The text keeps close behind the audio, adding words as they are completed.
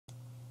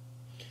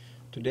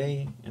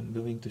Today I'm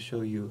going to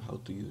show you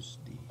how to use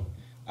the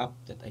app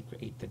that I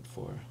created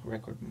for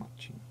record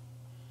matching.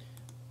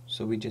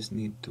 So we just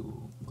need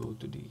to go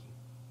to the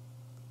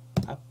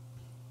app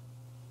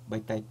by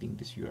typing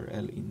this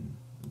URL in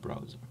the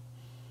browser.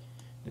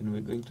 Then we're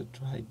going to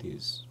try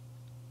this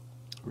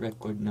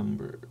record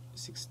number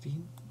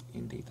 16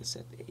 in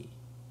dataset A.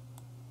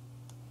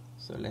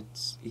 So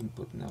let's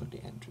input now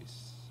the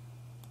entries.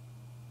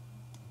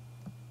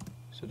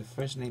 So the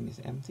first name is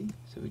empty,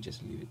 so we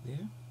just leave it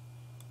there.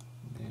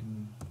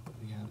 Then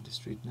we have the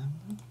street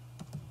number,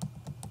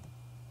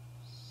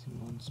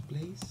 Simon's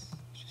Place,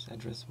 which is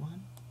address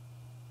 1,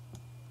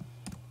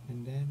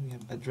 and then we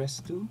have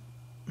address 2,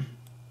 and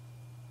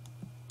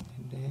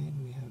then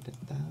we have the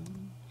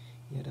town,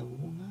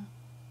 Yarrawonga,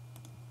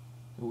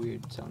 a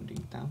weird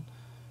sounding town,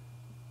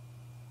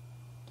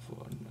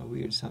 for a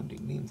weird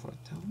sounding name for a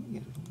town,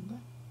 Yarrawonga,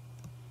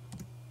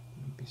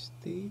 maybe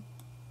state,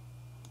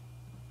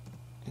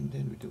 and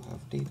then we do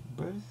have date of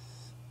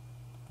birth,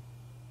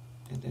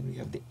 and then we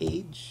have the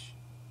age,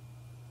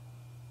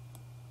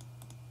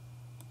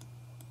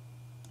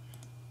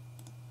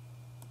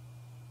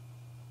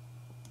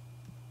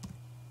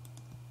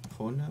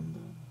 phone number,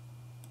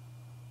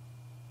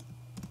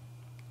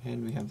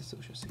 and we have the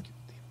social security.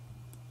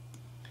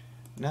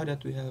 Now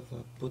that we have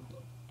put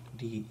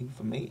the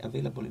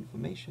available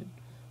information,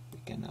 we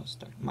can now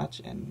start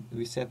match, and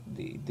we set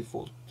the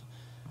default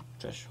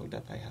threshold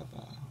that I have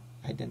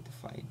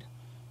identified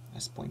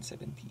as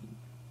 0.17.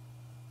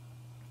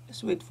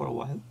 Let's wait for a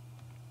while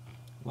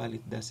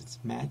it does its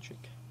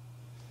magic.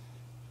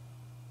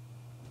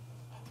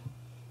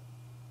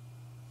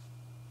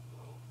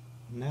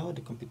 Now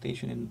the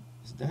computation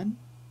is done.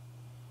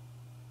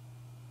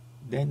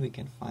 Then we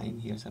can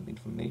find here some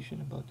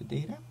information about the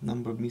data.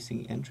 Number of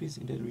missing entries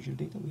in the original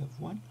data, we have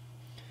 1.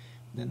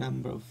 The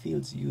number of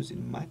fields used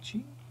in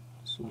matching,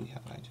 so we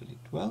have actually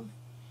 12.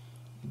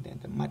 And then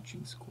the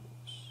matching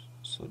scores.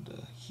 So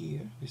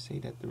here we say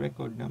that the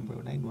record number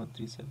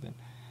 9137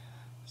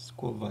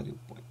 score value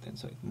 0.10,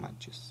 so it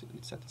matches, so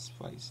it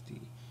satisfies the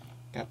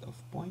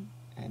cutoff point,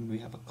 and we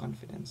have a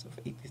confidence of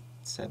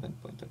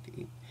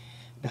 87.38.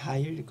 The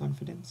higher the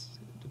confidence,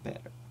 the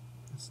better.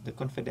 The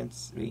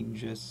confidence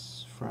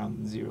ranges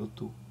from 0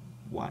 to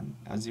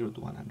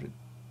 100.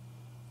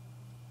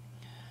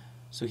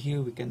 So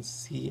here we can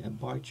see a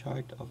bar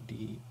chart of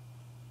the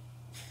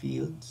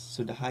fields.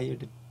 So the higher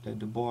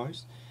the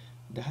bars,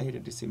 the higher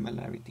the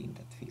similarity in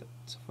that field.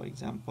 So for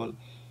example,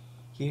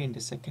 here in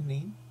the second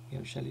name, we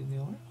have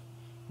Shalinor,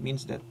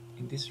 means that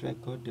in this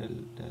record the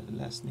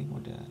last name,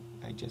 or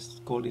I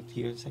just call it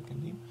here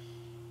second name,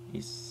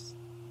 is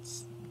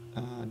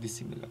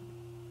dissimilar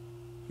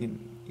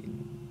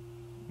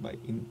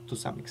to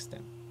some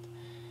extent.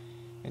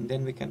 And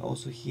then we can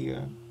also see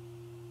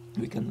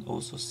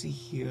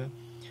here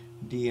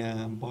the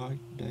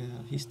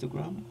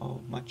histogram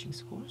of matching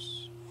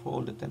scores for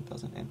all the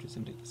 10,000 entries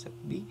in dataset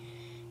B,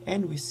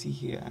 and we see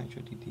here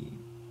actually the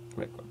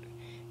record,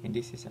 and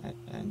this is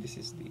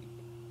the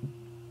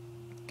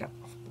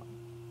cutoff point.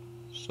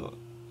 So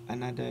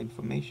another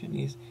information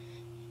is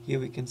here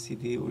we can see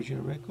the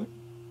original record,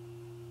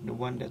 the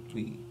one that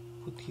we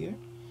put here,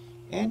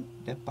 and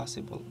the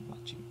possible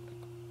matching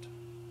record.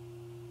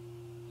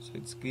 So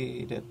it's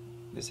clear that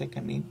the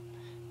second name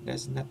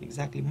does not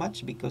exactly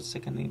match because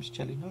second name is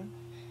Chalinor,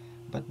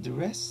 but the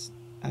rest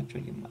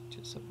actually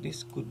matches. So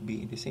this could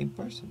be the same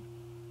person.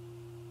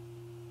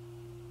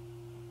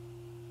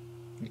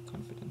 The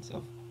confidence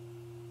of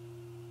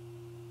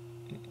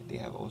they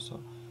have also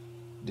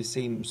the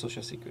same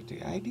social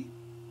security ID,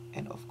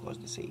 and of course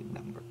the same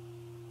number.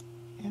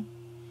 Yeah.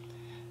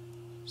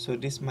 So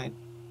this might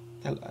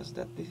tell us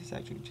that this is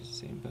actually just the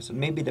same person.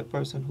 Maybe the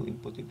person who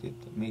inputted it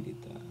made it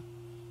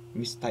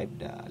mistyped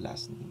the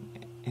last name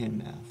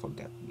and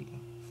forgot the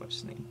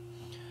first name.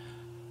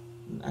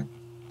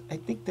 I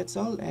think that's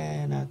all,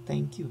 and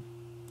thank you.